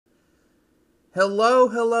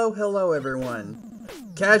Hello everyone.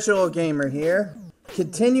 Casual Gamer here,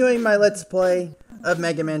 continuing my Let's Play of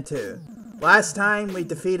Mega Man 2. Last time we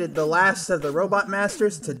defeated the last of the Robot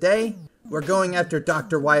Masters. Today, we're going after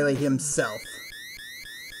Dr. Wiley himself.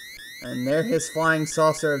 And there his flying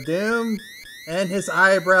saucer of doom, and his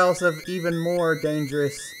eyebrows of even more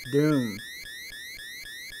dangerous doom.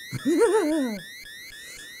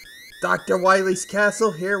 Dr. Wiley's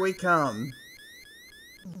castle, here we come.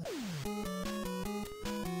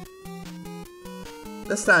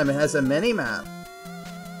 This time it has a mini-map.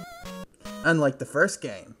 Unlike the first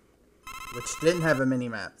game, which didn't have a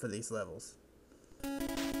mini-map for these levels.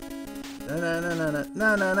 And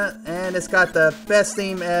it's got the best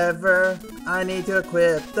theme ever. I need to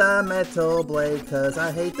equip the metal blade, cause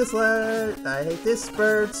I hate this I hate this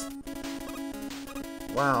birds.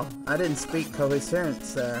 Wow, I didn't speak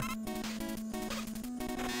coherence there.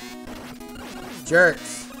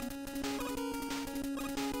 Jerks.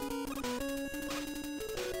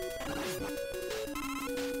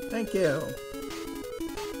 Thank you.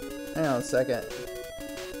 Hang on a second.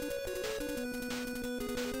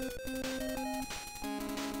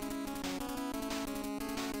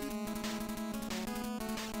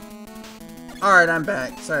 Alright, I'm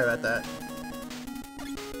back. Sorry about that.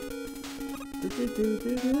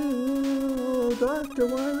 Dr.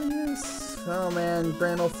 Wiley is... Oh man,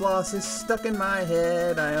 Brandel Floss is stuck in my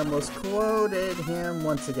head. I almost quoted him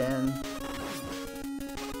once again.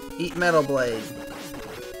 Eat Metal Blade.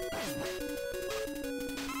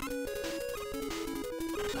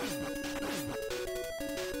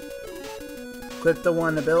 Equip the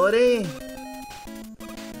one ability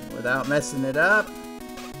without messing it up.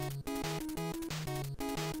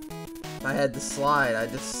 If I had to slide, I'd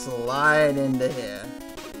just slide into here.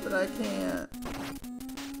 But I can't.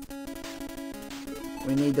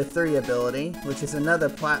 We need the 3 ability, which is another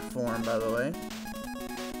platform, by the way.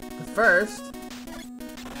 But first...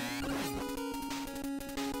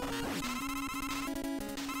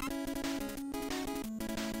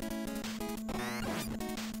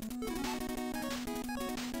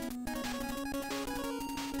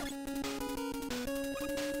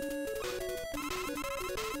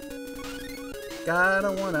 got a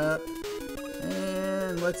 1-up,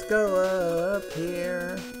 and let's go up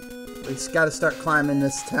here. We just gotta start climbing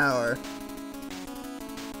this tower.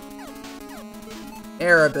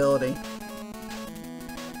 Air ability.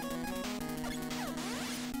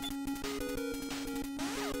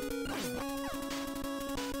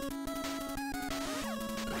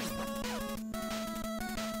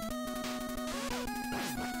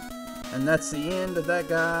 And that's the end of that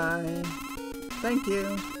guy. Thank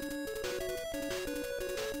you.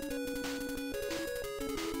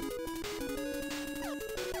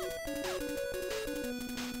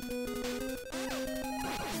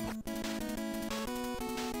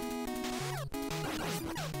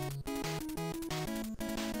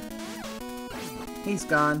 He's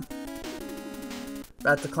gone.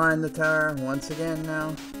 About to climb the tower once again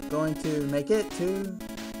now. Going to make it to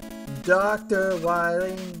Dr.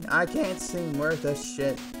 Wiley. I can't sing worth a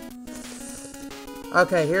shit.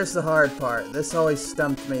 Okay, here's the hard part. This always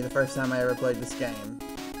stumped me the first time I ever played this game.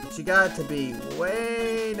 But you got to be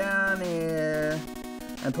way down here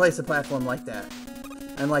and place a platform like that.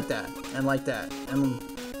 And like that. And like that. And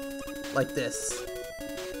like this.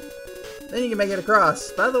 Then you can make it across.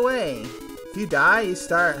 By the way, if you die, you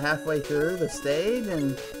start halfway through the stage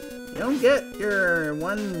and you don't get your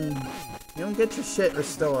shit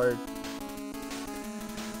restored.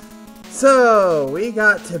 So, we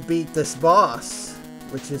got to beat this boss,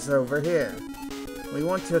 which is over here. We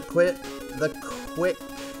want to equip the quick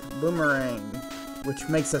boomerang, which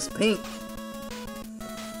makes us pink.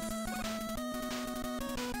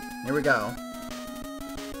 Here we go.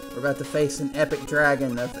 We're about to face an epic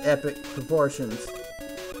dragon of epic proportions.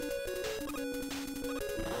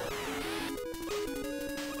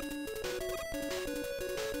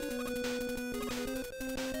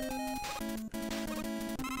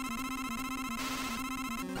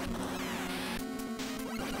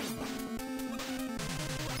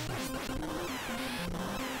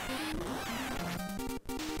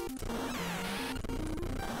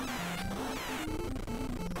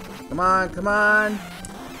 Come on, come on.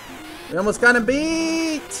 We almost got him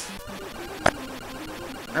beat.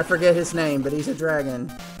 I forget his name, but he's a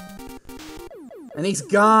dragon. And he's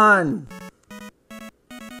gone.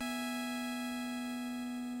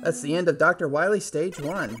 That's the end of Dr. Wiley Stage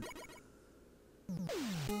 1.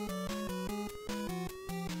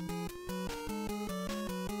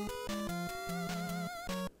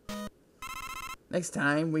 Next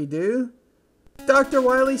time we do Dr.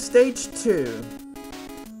 Wiley Stage 2.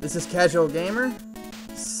 This is Casual Gamer,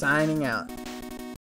 signing out.